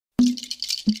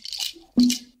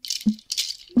What's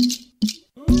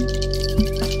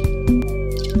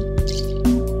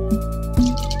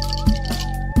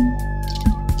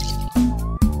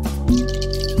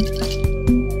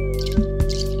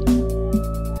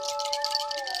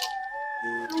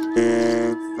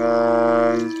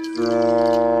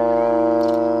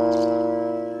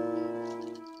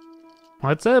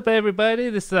up, everybody?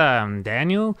 This is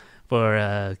Daniel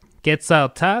for Quetzal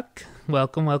Talk.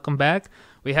 Welcome back.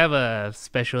 We have a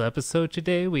special episode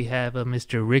today. We have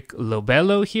Mr. Rick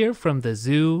LoBello here from the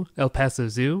zoo, El Paso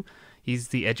Zoo. He's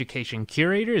the education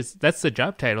curator. That's the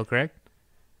job title, correct?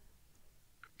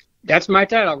 That's my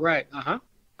title, right?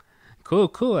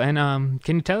 Cool. And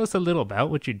can you tell us a little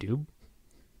about what you do?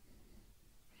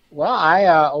 Well, I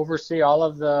oversee all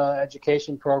of the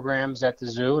education programs at the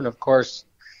zoo, and of course,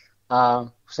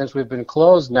 since we've been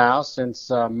closed now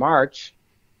since March,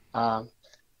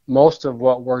 most of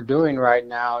what we're doing right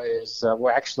now is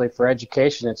we're actually for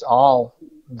education. It's all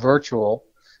virtual.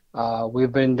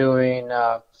 We've been doing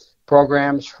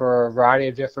programs for a variety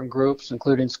of different groups,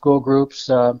 including school groups,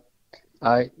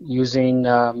 using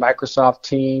Microsoft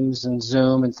Teams and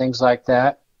Zoom and things like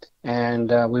that.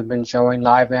 And we've been showing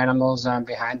live animals on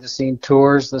behind-the-scene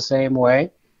tours the same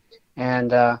way.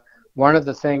 And one of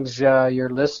the things your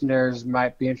listeners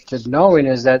might be interested in knowing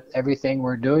is that everything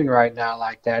we're doing right now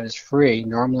like that is free.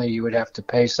 Normally you would have to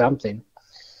pay something.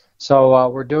 So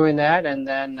we're doing that, and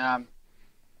then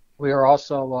we are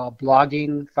also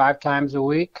blogging 5 times a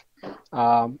week,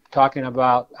 talking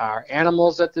about our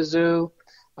animals at the zoo,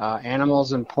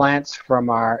 animals and plants from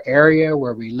our area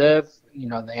where we live, you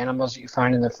know, the animals that you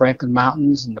find in the Franklin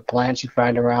Mountains and the plants you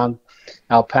find around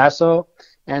El Paso.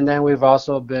 And then we've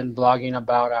also been blogging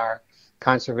about our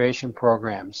conservation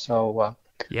programs. So I've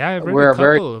read a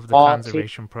couple of the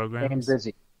conservation programs.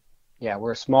 Busy. Yeah,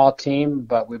 we're a small team,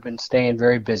 but we've been staying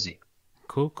very busy.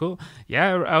 Cool.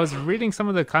 Yeah, I was reading some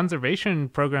of the conservation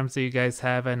programs that you guys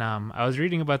have, and I was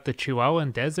reading about the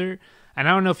Chihuahuan Desert. And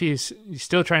I don't know if you're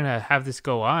still trying to have this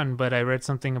go on, but I read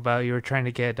something about you were trying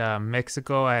to get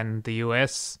Mexico and the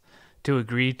U.S. to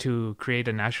agree to create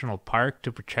a national park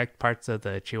to protect parts of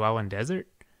the Chihuahuan Desert.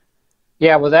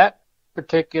 Yeah, well, that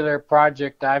particular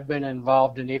project I've been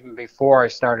involved in even before I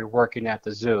started working at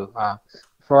the zoo.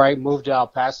 Before I moved to El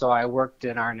Paso, I worked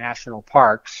in our national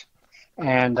parks.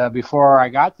 And before I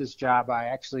got this job, I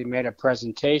actually made a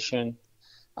presentation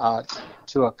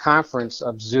to a conference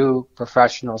of zoo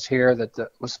professionals here that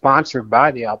was sponsored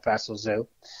by the El Paso Zoo.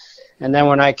 And then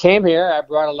when I came here, I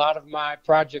brought a lot of my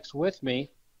projects with me.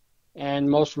 And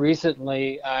most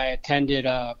recently, I attended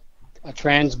a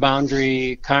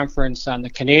transboundary conference on the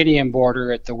Canadian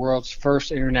border at the world's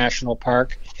first international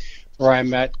park, where I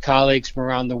met colleagues from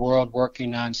around the world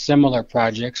working on similar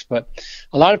projects. But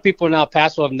a lot of people in El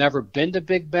Paso have never been to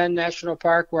Big Bend National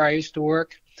Park, where I used to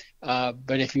work.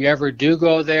 But if you ever do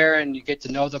go there and you get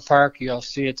to know the park, you'll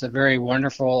see it's a very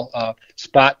wonderful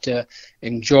spot to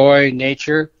enjoy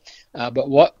nature. But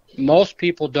what most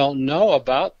people don't know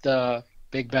about the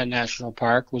Big Bend National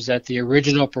Park was that the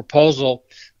original proposal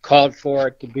called for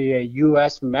it to be a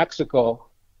U.S.-Mexico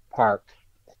park.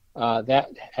 That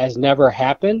has never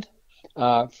happened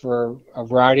for a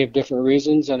variety of different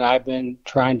reasons, and I've been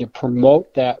trying to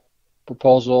promote that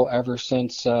proposal ever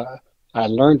since I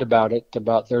learned about it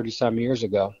about 30-some years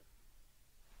ago.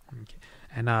 Okay.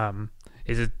 And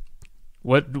is it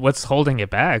what's holding it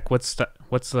back? What's the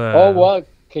Oh, well,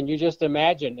 can you just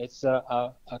imagine? It's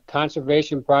a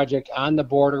conservation project on the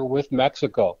border with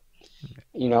Mexico. Okay.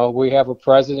 You know, we have a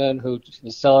president who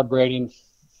is celebrating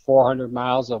 400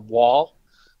 miles of wall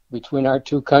between our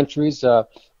two countries. The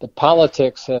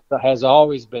politics has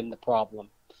always been the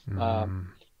problem.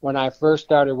 When I first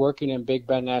started working in Big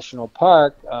Bend National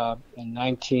Park in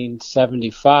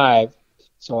 1975,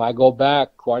 so I go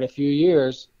back quite a few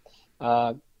years,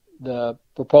 the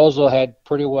proposal had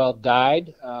pretty well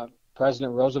died.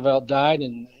 President Roosevelt died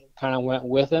and kind of went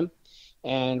with him.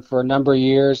 And for a number of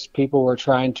years, people were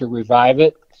trying to revive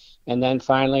it. And then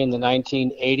finally in the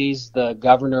 1980s, the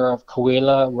governor of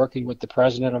Coahuila, working with the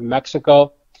president of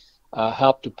Mexico,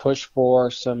 helped to push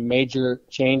for some major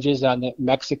changes on the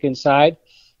Mexican side.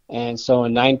 And so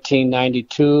in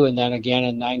 1992, and then again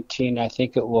in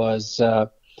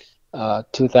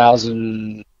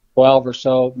 2012 or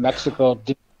so, Mexico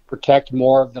did protect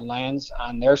more of the lands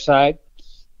on their side.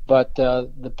 But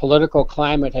the political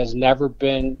climate has never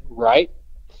been right.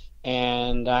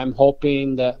 And I'm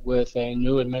hoping that with a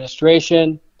new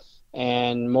administration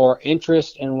and more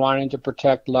interest in wanting to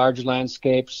protect large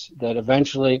landscapes, that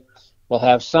eventually we'll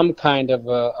have some kind of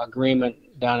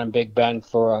agreement down in Big Bend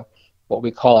for what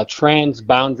we call a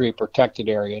transboundary protected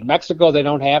area. In Mexico, they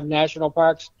don't have national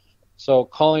parks, So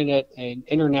calling it an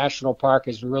international park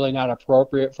is really not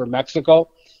appropriate for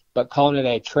Mexico, but calling it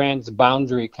a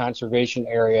transboundary conservation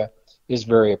area is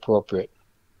very appropriate.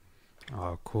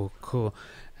 Oh, cool, cool.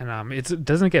 And it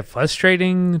doesn't get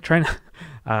frustrating trying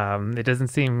to. It doesn't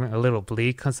seem a little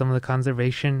bleak on some of the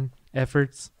conservation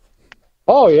efforts.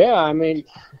 Oh yeah, I mean,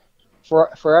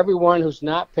 for everyone who's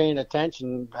not paying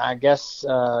attention, I guess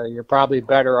you're probably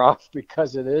better off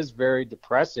because it is very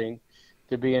depressing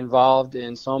to be involved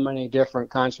in so many different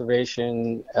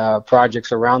conservation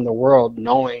projects around the world,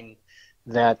 knowing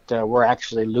that we're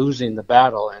actually losing the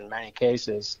battle in many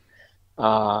cases.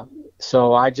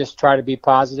 So I just try to be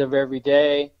positive every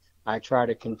day. I try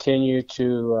to continue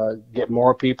to get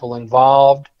more people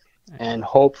involved and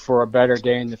hope for a better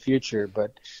day in the future.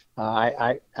 But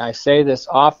I say this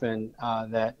often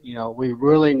that we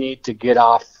really need to get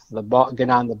on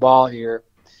the ball here,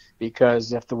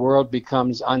 because if the world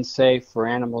becomes unsafe for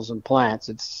animals and plants,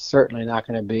 it's certainly not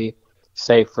going to be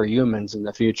safe for humans in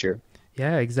the future.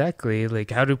 Yeah, exactly. Like,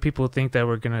 how do people think that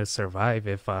we're gonna survive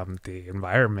if the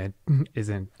environment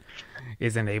isn't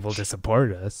isn't able to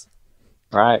support us?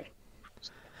 Right.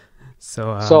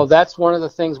 So So that's one of the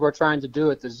things we're trying to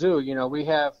do at the zoo. We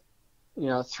have,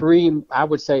 I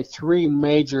would say three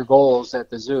major goals at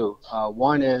the zoo.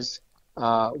 One is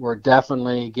we're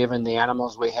definitely giving the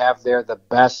animals we have there the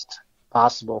best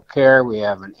possible care. We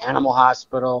have an animal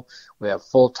hospital. We have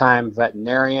full-time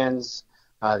veterinarians.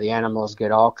 The animals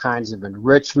get all kinds of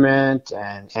enrichment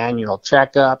and annual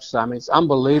checkups. I mean, it's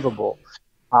unbelievable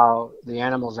how the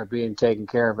animals are being taken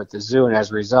care of at the zoo, and as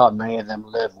a result, many of them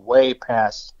live way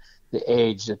past the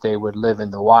age that they would live in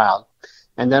the wild.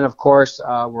 And then, of course,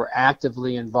 we're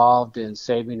actively involved in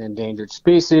saving endangered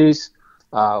species.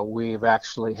 We've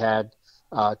actually had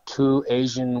two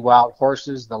Asian wild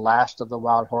horses, the last of the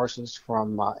wild horses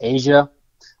from Asia.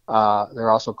 They're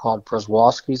also called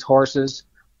Przewalski's horses.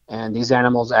 And these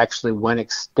animals actually went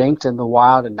extinct in the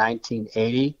wild in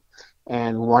 1980.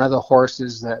 And one of the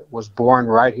horses that was born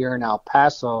right here in El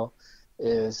Paso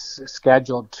is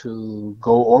scheduled to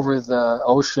go over the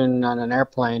ocean on an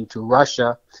airplane to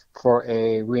Russia for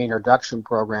a reintroduction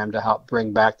program to help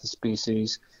bring back the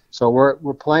species. So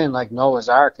we're playing like Noah's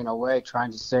Ark in a way,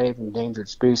 trying to save endangered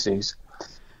species.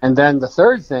 And then the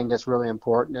third thing that's really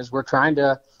important is we're trying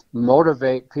to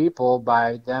motivate people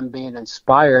by them being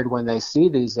inspired when they see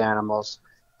these animals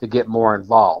to get more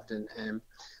involved. And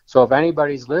so if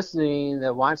anybody's listening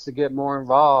that wants to get more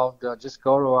involved, just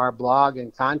go to our blog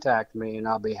and contact me, and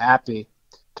I'll be happy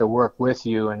to work with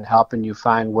you and helping you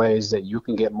find ways that you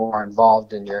can get more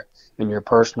involved in your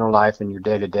personal life and your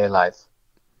day-to-day life.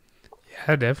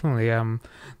 yeah, definitely.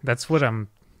 That's what I'm,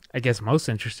 I guess, most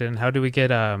interested in. How do we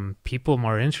get people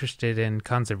more interested in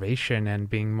conservation and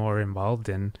being more involved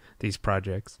in these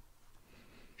projects?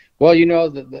 Well,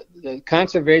 the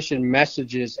conservation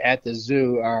messages at the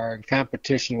zoo are in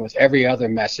competition with every other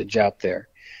message out there.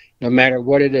 No matter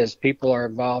what it is, people are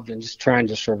involved in just trying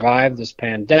to survive this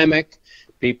pandemic.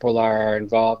 People are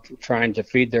involved trying to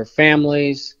feed their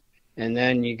families. And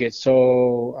then you get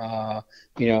so,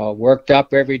 worked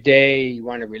up every day. You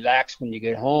want to relax when you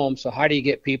get home. So how do you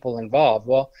get people involved?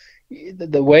 Well,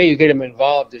 the way you get them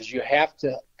involved is you have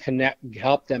to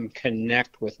help them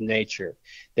connect with nature.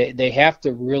 They have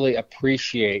to really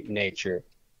appreciate nature.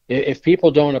 If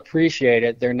people don't appreciate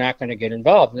it, they're not going to get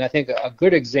involved. And I think a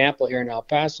good example here in El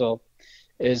Paso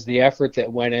is the effort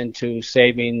that went into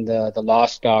saving the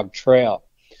Lost Dog Trail.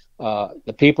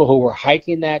 The people who were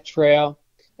hiking that trail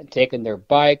and taking their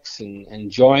bikes and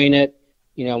enjoying it,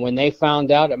 when they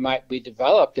found out it might be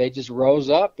developed, they just rose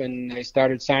up and they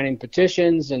started signing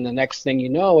petitions, and the next thing you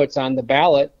know, it's on the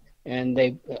ballot, and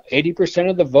 80%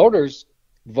 of the voters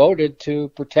voted to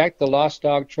protect the Lost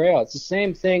Dog Trail. It's the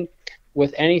same thing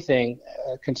with anything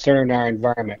concerning our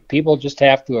environment. People just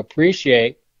have to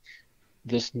appreciate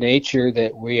this nature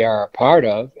that we are a part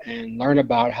of and learn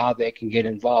about how they can get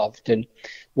involved. And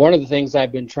one of the things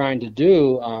I've been trying to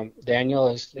do, Daniel,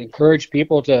 is encourage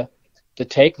people to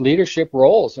take leadership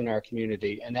roles in our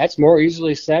community, and that's more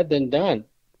easily said than done.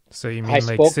 So you mean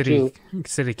like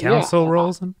city council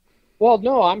roles? Well,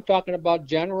 no, I'm talking about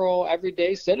general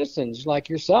everyday citizens like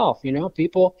yourself.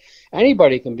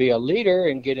 Anybody can be a leader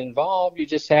and get involved. You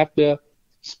just have to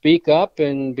speak up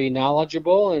and be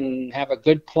knowledgeable and have a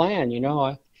good plan.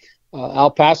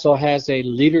 El Paso has a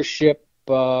leadership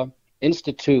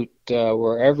institute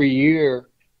where every year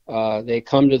they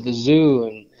come to the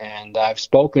zoo, and I've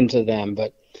spoken to them.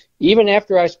 But even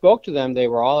after I spoke to them, they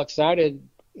were all excited,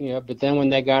 but then when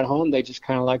they got home, they just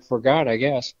kind of like forgot, I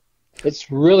guess.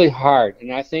 It's really hard.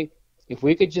 And I think if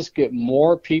we could just get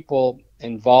more people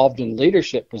involved in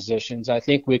leadership positions, I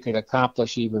think we could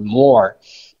accomplish even more.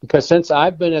 Because since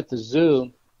I've been at the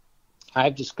zoo,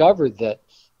 I've discovered that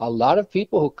a lot of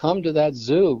people who come to that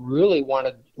zoo really want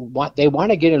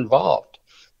to get involved,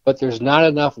 but there's not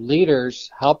enough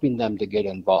leaders helping them to get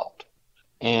involved.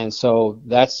 And so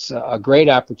that's a great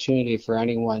opportunity for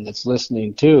anyone that's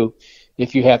listening too.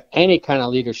 If you have any kind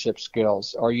of leadership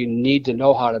skills or you need to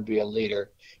know how to be a leader,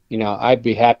 I'd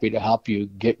be happy to help you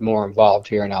get more involved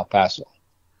here in El Paso.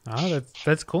 Oh,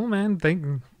 that's cool, man.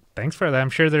 Thanks for that.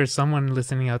 I'm sure there's someone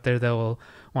listening out there that will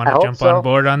want I to hope jump on so.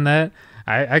 board on that.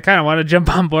 I kind of want to jump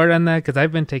on board on that because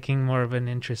I've been taking more of an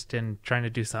interest in trying to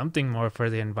do something more for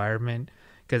the environment.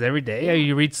 Because every day Yeah.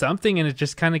 you read something and it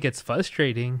just kind of gets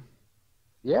frustrating.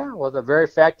 Yeah. Well, the very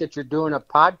fact that you're doing a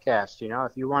podcast,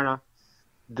 if you want to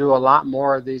do a lot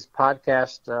more of these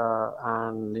podcasts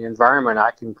on the environment,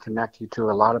 I can connect you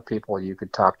to a lot of people you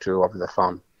could talk to over the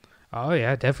phone. Oh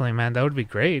yeah, definitely, man. That would be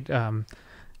great.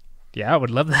 Yeah, I would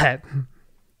love that.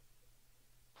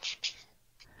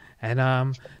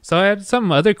 And so I had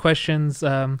some other questions.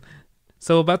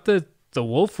 So about the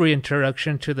wolf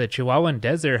reintroduction to the Chihuahuan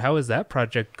Desert, how is that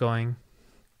project going?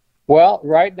 Well,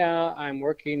 right now I'm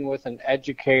working with an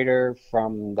educator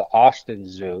from the Austin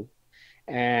Zoo,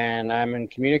 and I'm in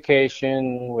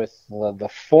communication with the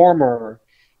former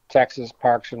Texas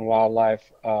Parks and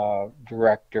Wildlife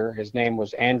director. His name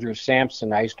was Andrew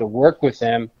Sampson. I used to work with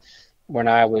him when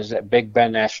I was at Big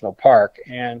Bend National Park,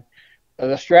 and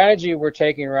the strategy we're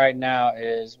taking right now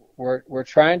is we're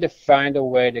trying to find a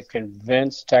way to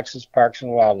convince Texas Parks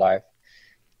and Wildlife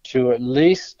to at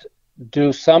least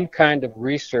do some kind of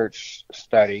research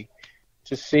study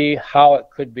to see how it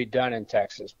could be done in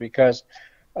Texas. Because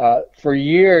for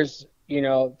years,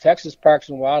 Texas Parks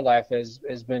and Wildlife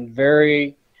has been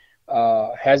very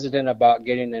hesitant about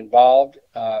getting involved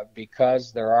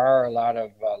because there are a lot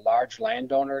of large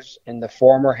landowners in the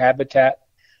former habitat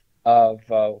of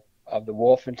the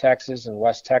wolf in Texas and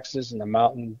West Texas and the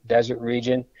mountain desert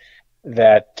region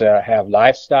that have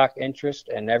livestock interest.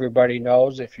 And everybody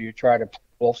knows if you try to put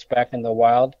wolves back in the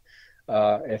wild,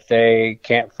 if they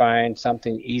can't find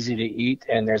something easy to eat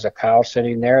and there's a cow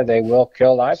sitting there, they will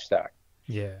kill livestock.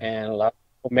 Yeah. And a lot of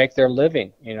people make their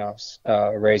living,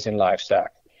 raising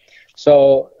livestock.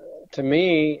 So to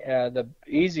me, the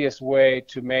easiest way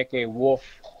to make a wolf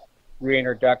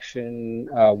reintroduction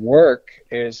work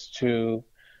is to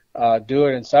do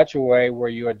it in such a way where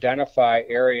you identify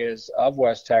areas of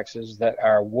West Texas that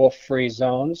are wolf-free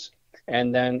zones,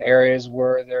 and then areas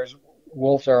where there's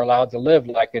wolves are allowed to live,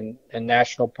 like in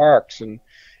national parks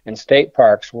and state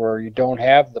parks, where you don't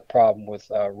have the problem with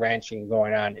ranching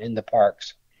going on in the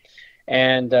parks.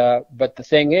 And but the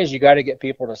thing is, you got to get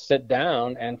people to sit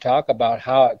down and talk about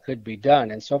how it could be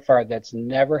done. And so far, that's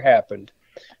never happened.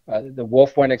 The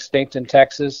wolf went extinct in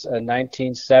Texas in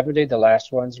 1970. The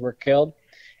last ones were killed.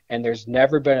 And there's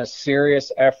never been a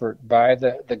serious effort by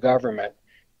the government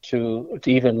to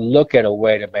even look at a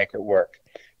way to make it work.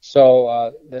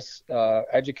 So this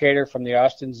educator from the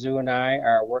Austin Zoo and I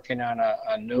are working on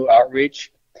a new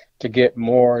outreach to get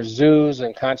more zoos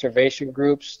and conservation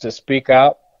groups to speak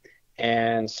out.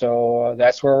 And so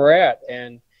that's where we're at.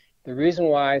 And the reason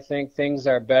why I think things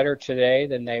are better today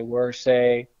than they were,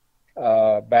 say,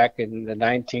 back in the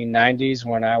 1990s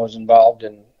when I was involved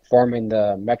in forming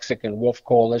the Mexican Wolf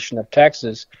Coalition of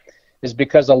Texas, is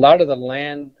because a lot of the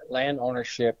land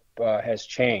ownership has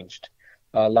changed.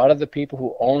 A lot of the people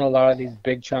who own a lot of these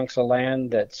big chunks of land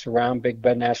that surround Big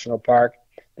Bend National Park,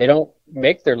 they don't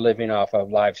make their living off of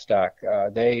livestock.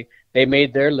 They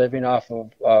made their living off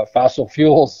of fossil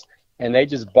fuels, and they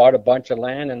just bought a bunch of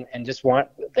land and just want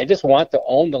to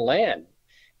own the land.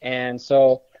 And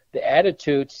so the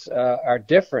attitudes are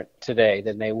different today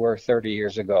than they were 30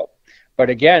 years ago. But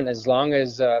again, as long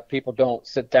as people don't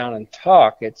sit down and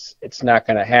talk, it's not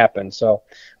going to happen. So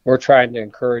we're trying to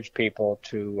encourage people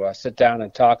to sit down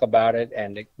and talk about it,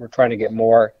 and we're trying to get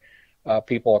more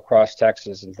people across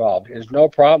Texas involved. There's no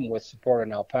problem with support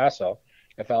in El Paso.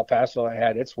 If El Paso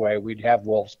had its way, we'd have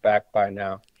wolves back by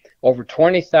now. Over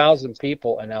 20,000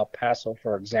 people in El Paso,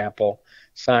 for example,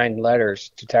 signed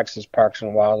letters to Texas Parks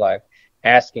and Wildlife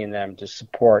asking them to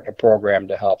support a program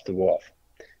to help the wolf.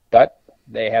 But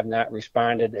they have not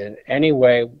responded in any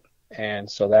way, and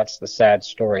so that's the sad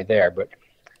story there. But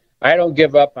I don't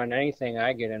give up on anything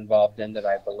I get involved in that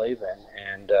I believe in,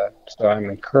 and so I'm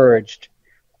encouraged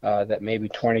that maybe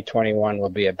 2021 will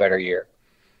be a better year.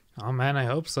 Oh man, I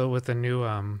hope so with the new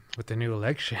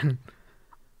election.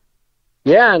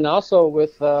 Yeah, and also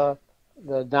with the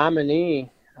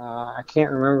nominee I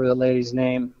can't remember the lady's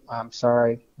name. I'm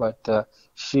sorry, but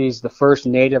she's the first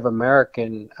Native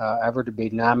American ever to be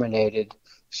nominated.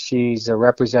 She's a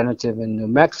representative in New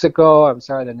Mexico. I'm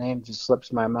sorry, the name just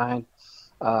slips my mind.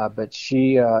 But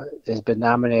she has been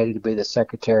nominated to be the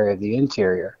Secretary of the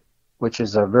Interior, which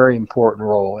is a very important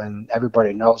role. And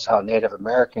everybody knows how Native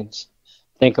Americans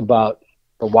think about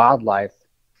the wildlife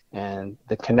and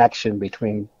the connection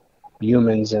between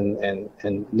humans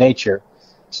and nature.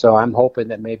 So I'm hoping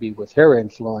that maybe with her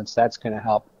influence, that's going to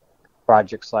help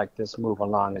projects like this move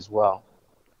along as well.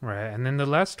 Right. And in the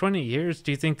last 20 years,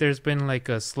 do you think there's been like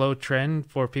a slow trend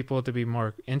for people to be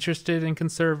more interested in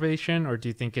conservation, or do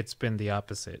you think it's been the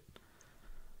opposite?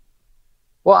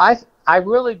 Well, I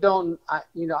really don't.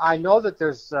 I know that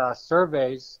there's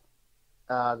surveys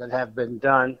that have been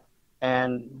done,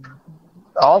 and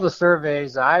all the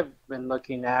surveys I've been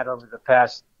looking at over the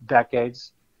past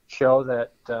decades show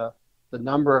that the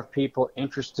number of people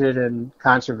interested in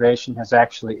conservation has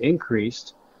actually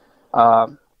increased.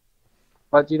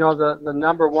 But the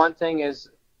number one thing is,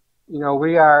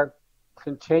 we are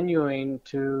continuing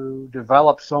to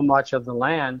develop so much of the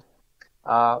land.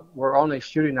 We're only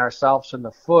shooting ourselves in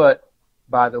the foot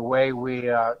by the way we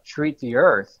treat the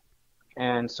earth.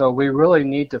 And so we really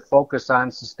need to focus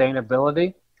on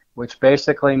sustainability, which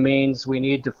basically means we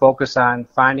need to focus on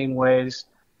finding ways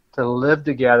to live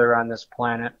together on this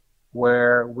planet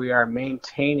where we are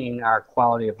maintaining our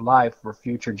quality of life for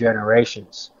future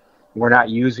generations. We're not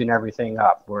using everything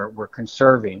up. We're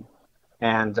conserving.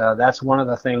 And that's one of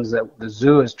the things that the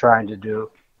zoo is trying to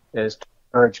do, is to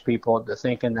encourage people to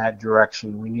think in that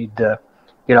direction. We need to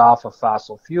get off of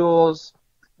fossil fuels.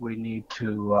 We need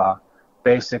to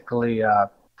basically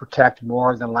protect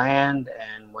more of the land.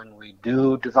 And when we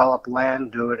do develop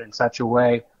land, do it in such a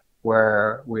way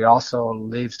where we also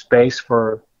leave space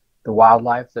for the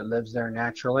wildlife that lives there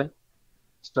naturally.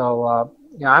 So,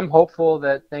 I'm hopeful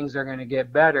that things are going to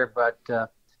get better. But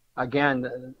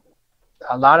again,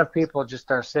 a lot of people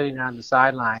just are sitting on the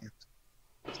sidelines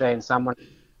saying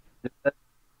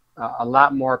a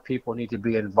lot more people need to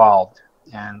be involved.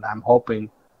 And I'm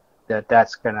hoping that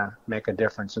that's going to make a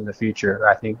difference in the future.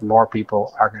 I think more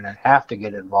people are going to have to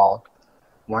get involved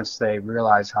once they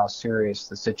realize how serious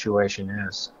the situation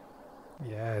is.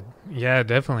 Yeah,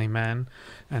 definitely, man.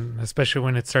 And especially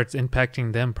when it starts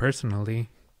impacting them personally.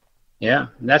 Yeah,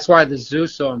 and that's why the zoo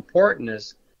is so important.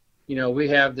 Is we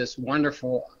have this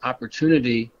wonderful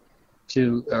opportunity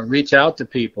to reach out to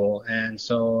people, and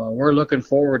so we're looking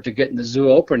forward to getting the zoo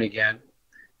open again.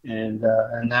 And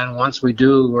then once we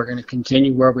do, we're going to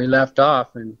continue where we left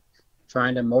off and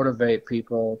trying to motivate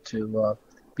people to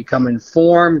become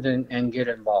informed and get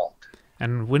involved.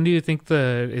 And when do you think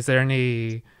is there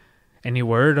any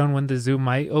word on when the zoo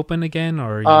might open again,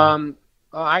 or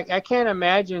I can't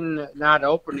imagine not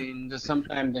opening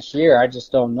sometime this year. I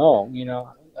just don't know.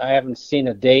 I haven't seen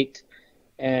a date,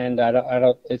 and I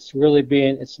don't. It's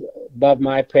above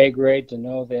my pay grade to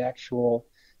know the actual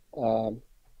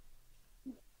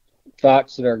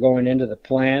thoughts that are going into the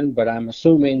plan. But I'm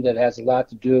assuming that has a lot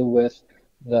to do with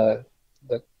the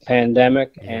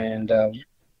pandemic and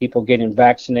people getting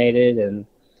vaccinated.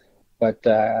 But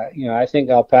I think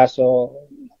El Paso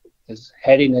is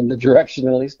heading in the direction,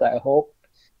 at least I hope,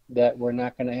 that we're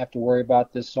not going to have to worry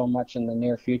about this so much in the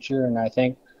near future. And I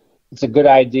think it's a good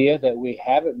idea that we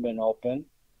haven't been open,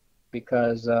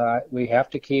 because we have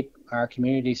to keep our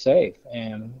community safe,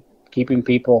 and keeping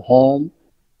people home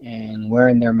and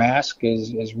wearing their mask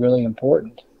is really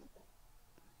important.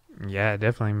 Yeah,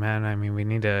 definitely, man. I mean, we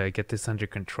need to get this under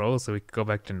control so we can go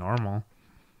back to normal.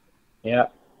 Yeah.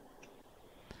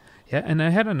 Yeah, and I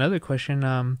had another question.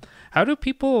 How do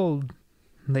people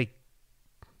like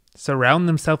surround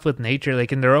themselves with nature,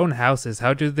 like in their own houses?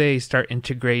 How do they start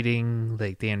integrating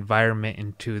like the environment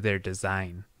into their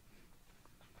design?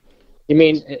 You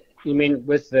mean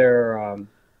with their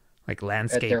like at their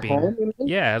landscaping? home? You mean?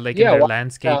 Yeah, like in Yeah. their Well,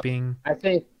 landscaping. I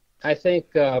think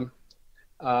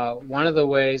one of the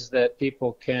ways that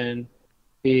people can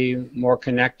be more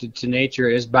connected to nature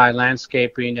is by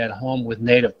landscaping at home with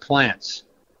native plants.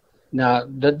 Now,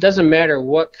 that doesn't matter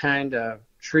what kind of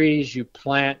trees you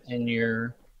plant in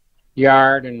your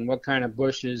yard and what kind of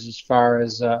bushes, as far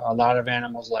as a lot of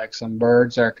animals, like some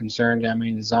birds, are concerned. I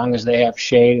mean, as long as they have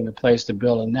shade and a place to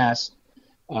build a nest,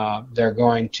 they're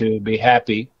going to be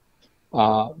happy.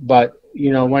 But,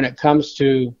 when it comes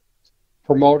to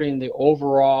promoting the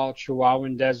overall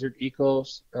Chihuahuan Desert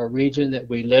region that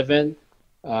we live in,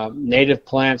 native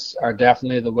plants are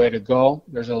definitely the way to go.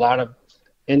 There's a lot of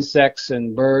insects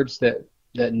and birds that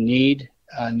need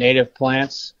native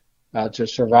plants to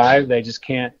survive. They just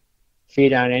can't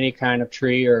feed on any kind of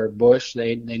tree or bush.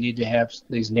 They need to have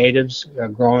these natives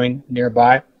growing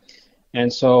nearby.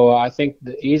 And so I think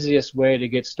the easiest way to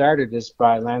get started is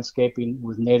by landscaping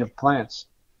with native plants.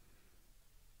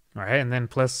 All right, and then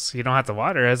plus you don't have to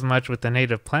water as much with the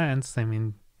native plants. I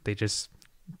mean, they just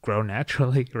grow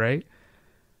naturally, right?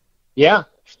 Yeah,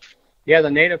 yeah,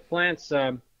 the native plants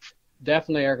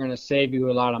definitely are going to save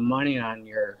you a lot of money on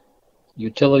your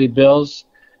utility bills,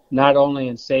 not only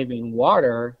in saving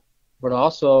water, but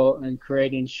also in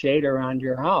creating shade around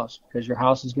your house because your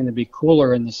house is going to be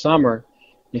cooler in the summer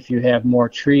if you have more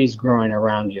trees growing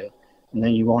around you. And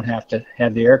then you won't have to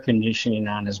have the air conditioning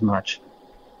on as much.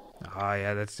 Oh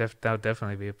yeah, that would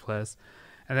definitely be a plus.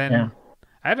 And Yeah. then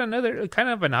I had another kind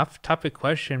of an off-topic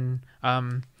question.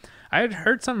 I had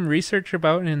heard some research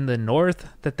about in the north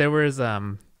that there was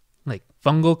like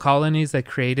fungal colonies that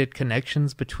created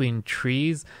connections between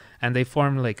trees, and they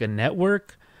formed like a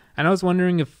network. And I was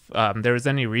wondering if there was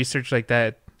any research like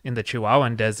that in the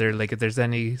Chihuahuan Desert, like if there's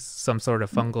any some sort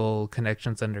of fungal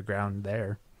connections underground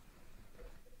there.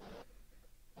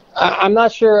 I'm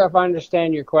not sure if I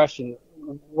understand your question.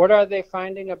 What are they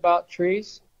finding about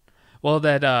trees? Well,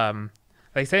 that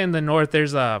like say in the north,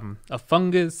 there's a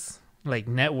fungus like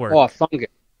Oh, a network. fungus.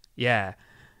 Yeah,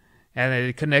 and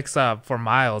it connects for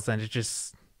miles, and it's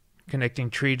just connecting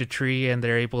tree to tree, and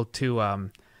they're able to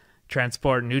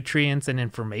transport nutrients and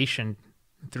information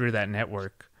through that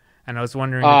network. And I was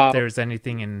wondering if Uh, there's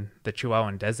anything in the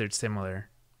Chihuahuan Desert similar.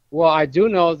 well, I do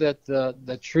know that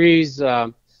the trees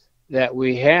that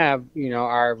we have,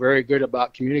 are very good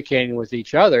about communicating with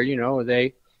each other.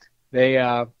 They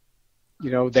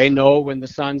they know when the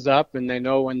sun's up and they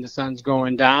know when the sun's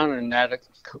going down, and that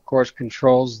of course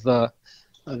controls the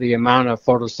amount of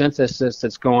photosynthesis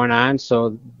that's going on.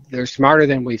 So they're smarter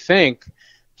than we think.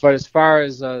 But as far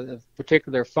as a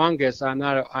particular fungus, I'm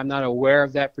not aware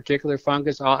of that particular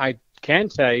fungus. I can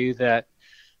tell you that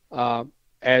uh,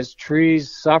 as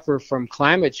trees suffer from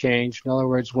climate change, in other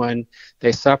words, when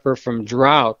they suffer from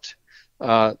drought,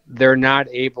 they're not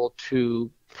able to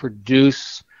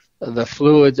produce the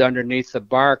fluids underneath the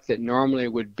bark that normally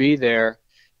would be there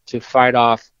to fight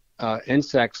off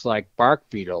insects like bark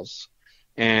beetles.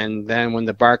 And then when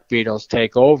the bark beetles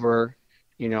take over,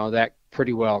 that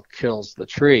pretty well kills the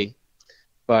tree.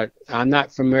 But I'm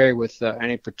not familiar with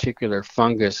any particular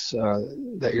fungus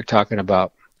that you're talking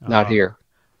about. Not Oh, here.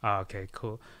 oh, okay,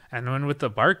 cool. And when with the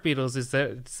bark beetles, is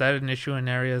that an issue in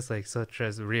areas like such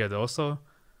as Rio Doso?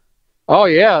 Oh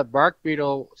yeah, bark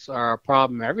beetles are a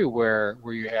problem everywhere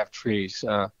where you have trees.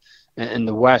 In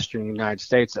the western United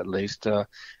States, at least. I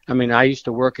mean, I used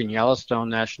to work in Yellowstone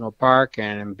National Park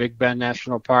and in Big Bend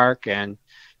National Park, and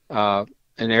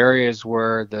in areas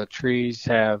where the trees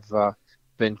have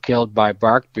been killed by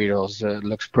bark beetles. It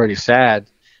looks pretty sad,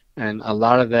 and a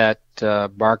lot of that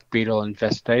bark beetle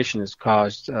infestation is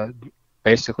caused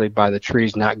basically by the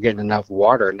trees not getting enough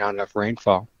water, not enough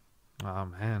rainfall. Oh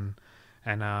man.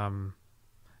 And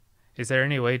is there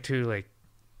any way to like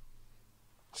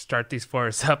start these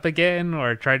forests up again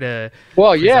or try to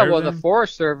Well, yeah, preserve well, the them?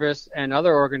 Forest Service and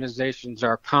other organizations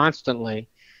are constantly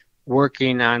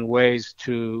working on ways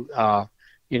to,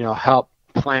 help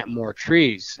plant more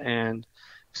trees. And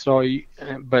so,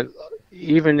 but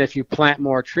even if you plant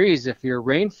more trees, if your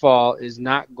rainfall is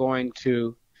not going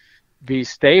to be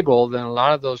stable, then a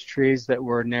lot of those trees that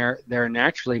were there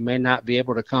naturally may not be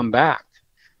able to come back.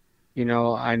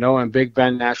 I know in Big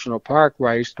Bend National Park,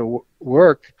 where I used to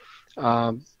work,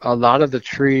 a lot of the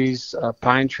trees,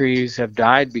 pine trees, have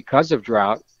died because of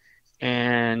drought.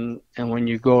 And when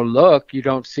you go look, you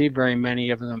don't see very many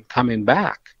of them coming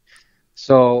back.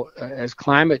 So as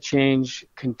climate change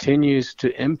continues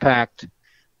to impact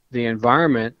the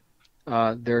environment,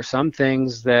 there are some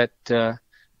things that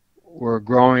were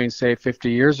growing, say,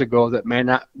 50 years ago that may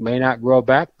not grow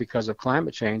back because of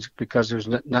climate change because there's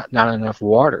not enough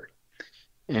water.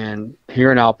 And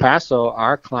here in El Paso,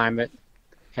 our climate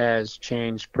has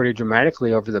changed pretty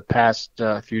dramatically over the past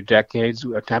few decades.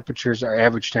 Our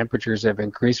average temperatures have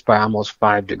increased by almost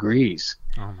 5 degrees.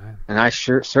 Oh man. And I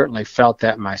certainly felt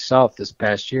that myself this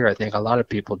past year. I think a lot of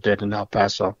people did in El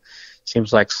Paso.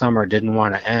 Seems like summer didn't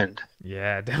want to end.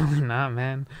 Yeah, definitely not,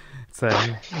 man. It's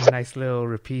a nice little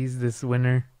reprise this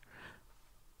winter.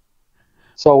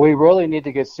 So we really need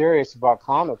to get serious about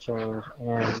climate change.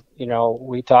 And,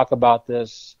 we talk about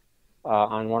this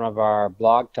on one of our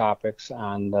blog topics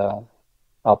on the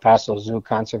El Paso Zoo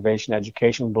Conservation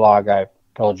Education blog I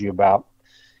told you about.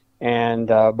 And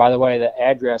by the way, the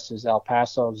address is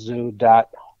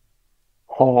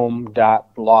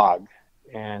elpasozoo.home.blog.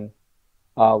 And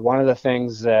One of the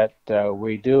things that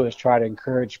we do is try to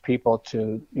encourage people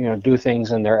to, do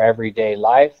things in their everyday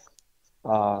life,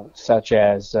 such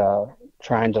as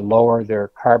trying to lower their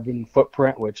carbon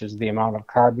footprint, which is the amount of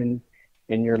carbon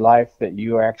in your life that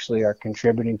you actually are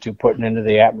contributing to putting into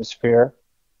the atmosphere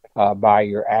by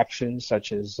your actions,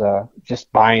 such as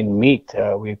just buying meat.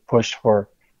 We push for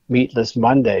meatless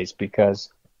Mondays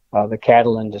because the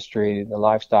cattle industry, the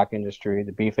livestock industry,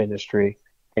 the beef industry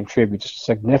contributes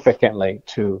significantly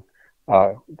to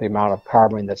the amount of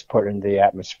carbon that's put into the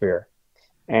atmosphere.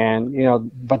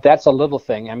 And, but that's a little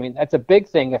thing. I mean, that's a big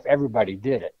thing if everybody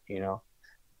did it.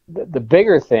 The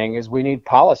bigger thing is we need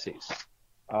policies.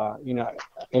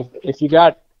 If you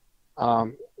got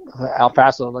El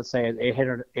Paso, let's say,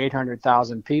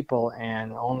 800,000 people,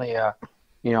 and only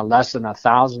less than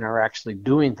 1,000 are actually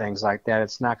doing things like that,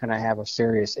 it's not going to have a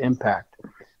serious impact.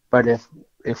 But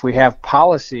if we have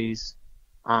policies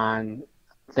on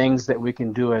things that we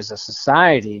can do as a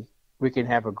society, we can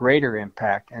have a greater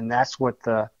impact, and that's what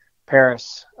the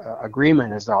Paris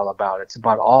Agreement is all about. It's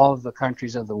about all of the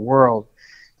countries of the world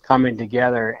coming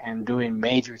together and doing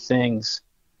major things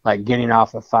like getting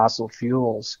off of fossil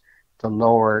fuels to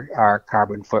lower our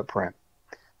carbon footprint.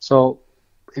 So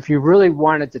if you really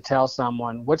wanted to tell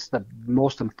someone what's the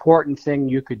most important thing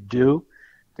you could do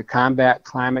to combat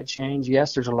climate change,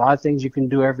 yes, there's a lot of things you can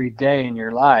do every day in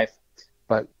your life,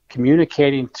 but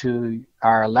communicating to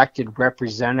our elected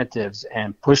representatives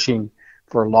and pushing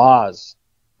for laws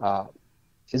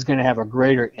is going to have a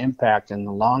greater impact in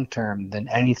the long term than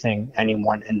anything any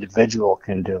one individual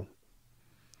can do.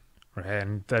 Right,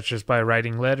 and that's just by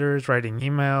writing letters, writing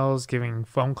emails, giving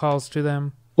phone calls to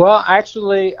them? Well,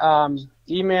 actually,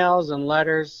 emails and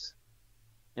letters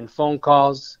and phone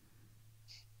calls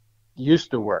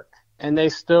used to work, and they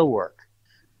still work.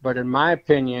 But in my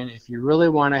opinion, if you really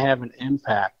want to have an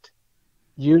impact,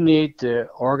 you need to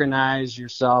organize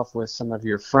yourself with some of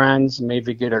your friends,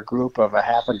 maybe get a group of a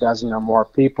half a dozen or more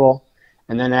people,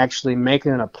 and then actually make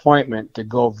an appointment to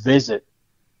go visit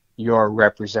your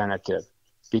representative.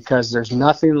 Because there's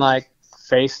nothing like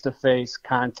face-to-face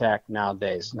contact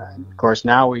nowadays. Of course,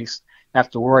 now we have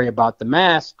to worry about the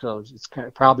mask, so it's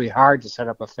probably hard to set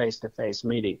up a face-to-face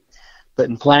meeting. But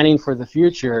in planning for the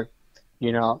future,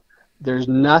 there's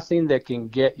nothing that can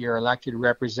get your elected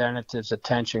representatives'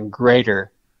 attention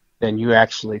greater than you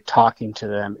actually talking to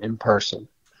them in person.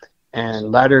 And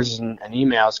letters and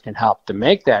emails can help to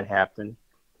make that happen.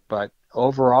 But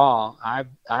overall,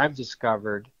 I've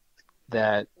discovered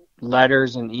that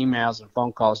letters and emails and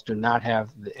phone calls do not have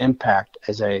the impact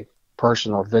as a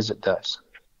personal visit does.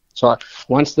 So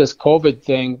once this COVID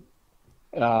thing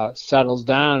settles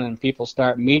down and people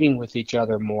start meeting with each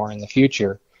other more in the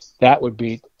future, that would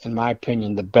be, in my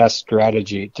opinion, the best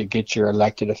strategy to get your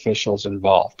elected officials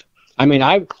involved. I mean,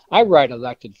 I write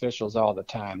elected officials all the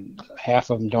time.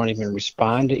 Half of them don't even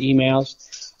respond to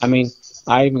emails. I mean,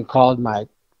 I even called my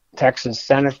Texas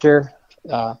senator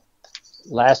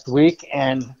last week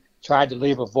and tried to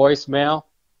leave a voicemail,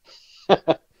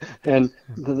 and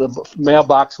the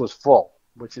mailbox was full,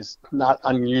 which is not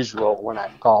unusual when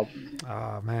I called.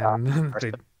 Oh, man,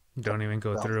 they don't even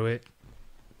go through it.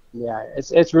 Yeah,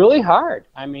 it's really hard.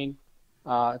 I mean,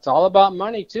 it's all about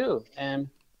money, too. And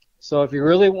so if you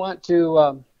really want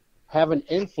to have an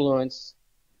influence,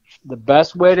 the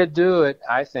best way to do it,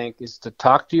 I think, is to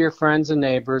talk to your friends and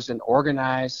neighbors and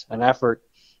organize an effort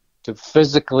to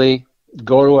physically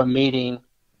go to a meeting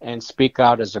and speak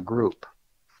out as a group.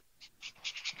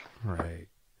 Right.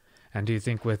 And do you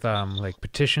think with like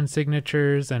petition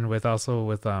signatures and with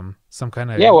some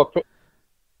kind of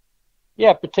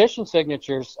petition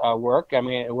signatures work. I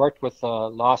mean, it worked with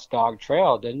Lost Dog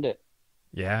Trail, didn't it?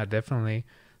 Yeah, definitely.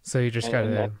 So you just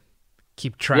gotta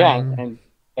keep trying. Yeah, and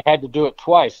they had to do it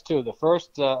twice too. The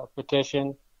first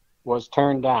petition was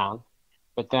turned down,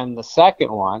 but then the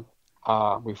second one,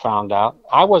 we found out.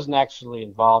 I wasn't actually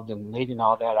involved in leading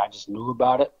all that. I just knew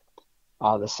about it.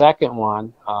 The second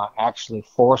one actually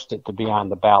forced it to be on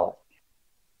the ballot.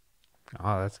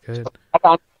 Oh, that's good. So I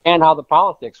understand how the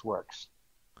politics works.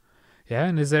 Yeah,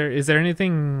 and is there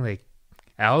anything like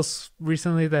else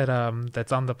recently that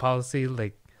that's on the policy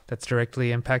like that's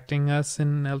directly impacting us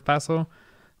in El Paso,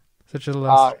 such as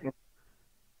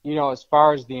as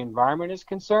far as the environment is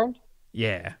concerned?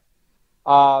 Yeah.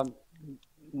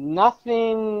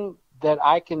 Nothing that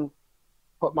I can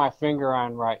put my finger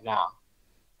on right now.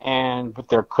 But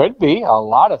there could be a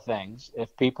lot of things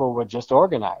if people would just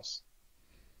organize.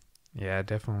 Yeah,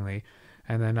 definitely.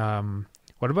 And then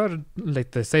what about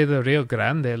like the Rio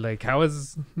Grande? Like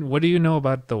what do you know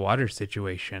about the water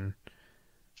situation?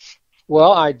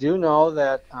 Well, I do know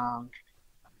that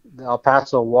the El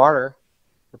Paso water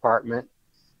Department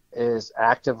is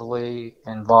actively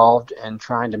involved in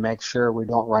trying to make sure we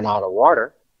don't run out of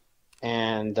water.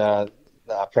 And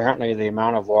apparently the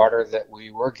amount of water that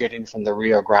we were getting from the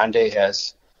Rio Grande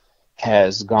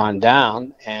has gone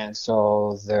down. And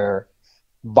so they're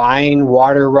buying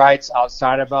water rights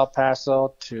outside of El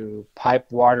Paso to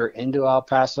pipe water into El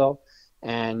Paso.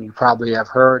 And you probably have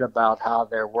heard about how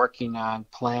they're working on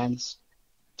plans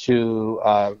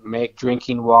to make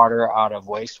drinking water out of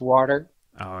wastewater.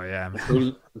 Oh, yeah.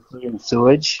 Including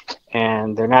sewage.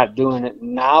 And they're not doing it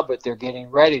now, but they're getting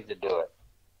ready to do it.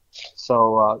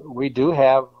 So we do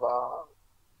have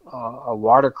a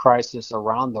water crisis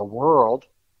around the world.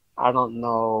 I don't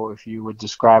know if you would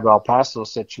describe El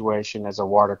Paso's situation as a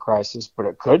water crisis, but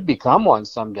it could become one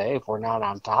someday if we're not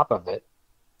on top of it.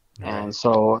 Right. And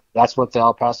so that's what the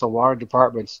El Paso Water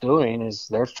Department's doing, is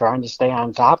they're trying to stay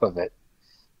on top of it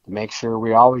to make sure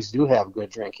we always do have good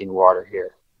drinking water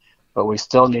here. But we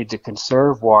still need to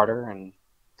conserve water, and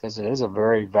because it is a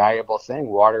very valuable thing.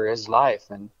 Water is life,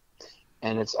 and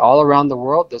it's all around the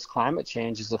world. This climate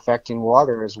change is affecting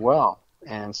water as well,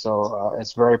 and so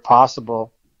it's very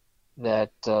possible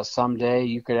that someday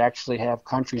you could actually have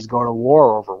countries go to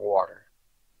war over water.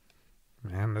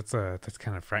 Man, that's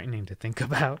kind of frightening to think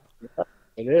about. Yeah,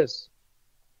 it is.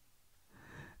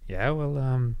 Yeah,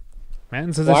 well,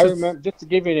 man. So I remember, just to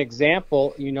give you an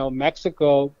example,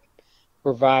 Mexico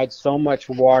provides so much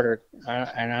water,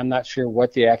 and I'm not sure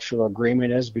what the actual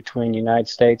agreement is between the United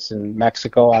States and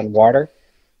Mexico on water,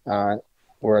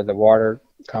 where the water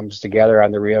comes together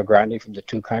on the Rio Grande from the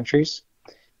two countries.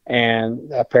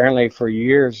 And apparently for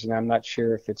years, and I'm not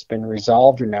sure if it's been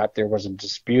resolved or not, there was a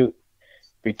dispute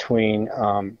between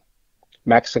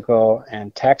Mexico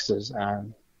and Texas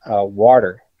on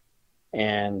water.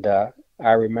 And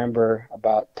I remember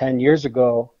about 10 years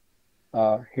ago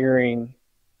hearing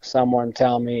someone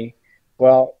tell me,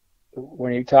 well,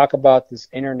 when you talk about this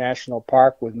international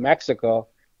park with Mexico,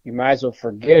 you might as well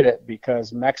forget it,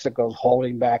 because Mexico's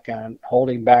holding back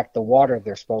the water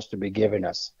they're supposed to be giving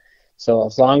us. So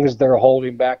as long as they're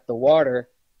holding back the water,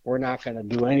 we're not going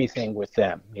to do anything with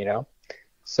them,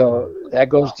 So that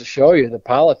goes to show you the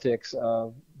politics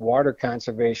of water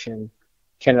conservation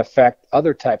can affect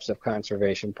other types of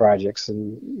conservation projects,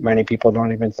 and many people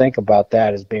don't even think about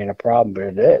that as being a problem, but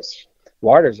it is.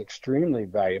 Water is an extremely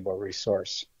valuable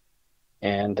resource,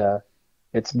 and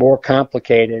it's more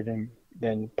complicated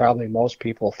than probably most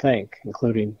people think,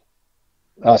 including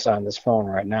us on this phone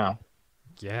right now.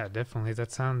 Yeah, definitely.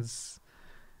 That sounds,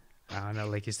 I don't know,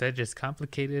 like you said, just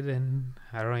complicated, and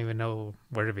I don't even know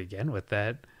where to begin with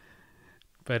that.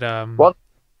 But well,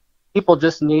 people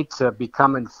just need to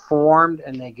become informed,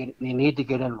 and they need to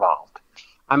get involved.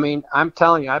 I mean, I'm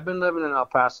telling you, I've been living in El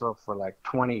Paso for like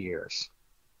 20 years.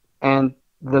 And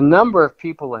the number of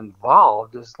people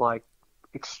involved is like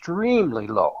extremely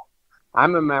low.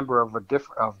 I'm a member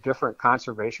of different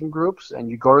conservation groups, and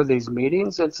you go to these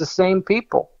meetings, it's the same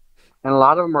people, and a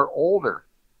lot of them are older,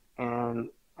 and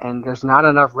there's not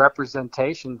enough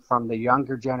representation from the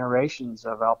younger generations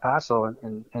of El Paso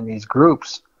in these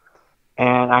groups.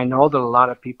 And I know that a lot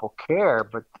of people care,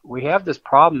 but we have this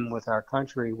problem with our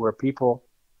country where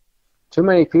too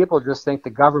many people just think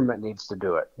the government needs to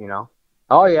do it,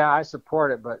 Oh yeah, I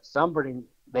support it, but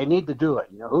they need to do it.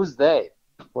 Who's they?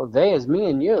 Well, they is me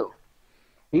and you.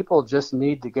 People just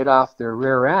need to get off their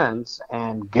rear ends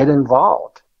and get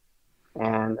involved.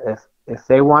 And if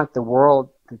they want the world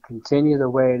to continue the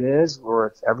way it is,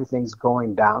 where everything's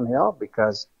going downhill,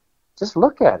 because just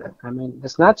look at it. I mean,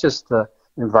 it's not just the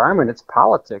environment, it's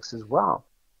politics as well.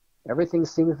 Everything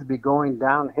seems to be going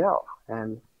downhill.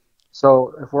 And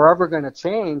so if we're ever going to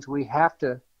change, we have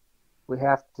to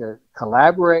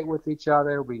collaborate with each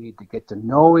other. We need to get to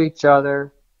know each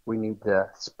other. We need to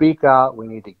speak out. We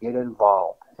need to get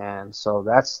involved. And so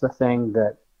that's the thing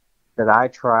that I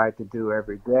try to do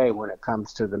every day when it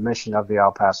comes to the mission of the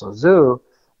El Paso Zoo,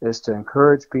 is to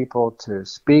encourage people to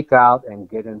speak out and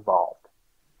get involved.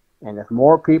 And if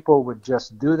more people would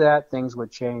just do that, things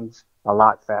would change a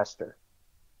lot faster.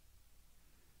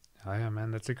 Oh yeah, man,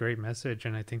 that's a great message.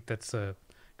 And I think that's a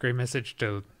great message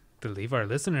to leave our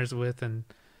listeners with. And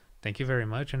thank you very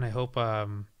much. And I hope,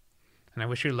 and I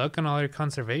wish you luck on all your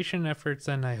conservation efforts.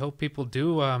 And I hope people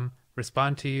do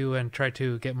respond to you and try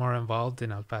to get more involved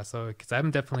in El Paso, because I'm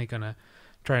definitely going to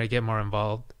try to get more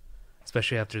involved,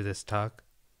 especially after this talk.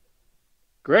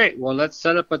 Great. Well, let's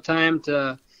set up a time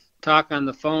to talk on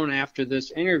the phone after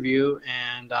this interview,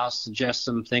 and I'll suggest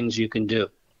some things you can do.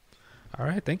 All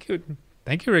right. Thank you.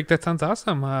 Thank you, Rick. That sounds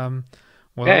awesome. Well,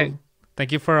 okay.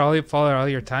 Thank you for all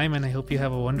your time, and I hope you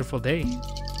have a wonderful day.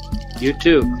 You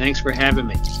too. Thanks for having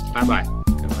me. Bye-bye.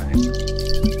 Goodbye.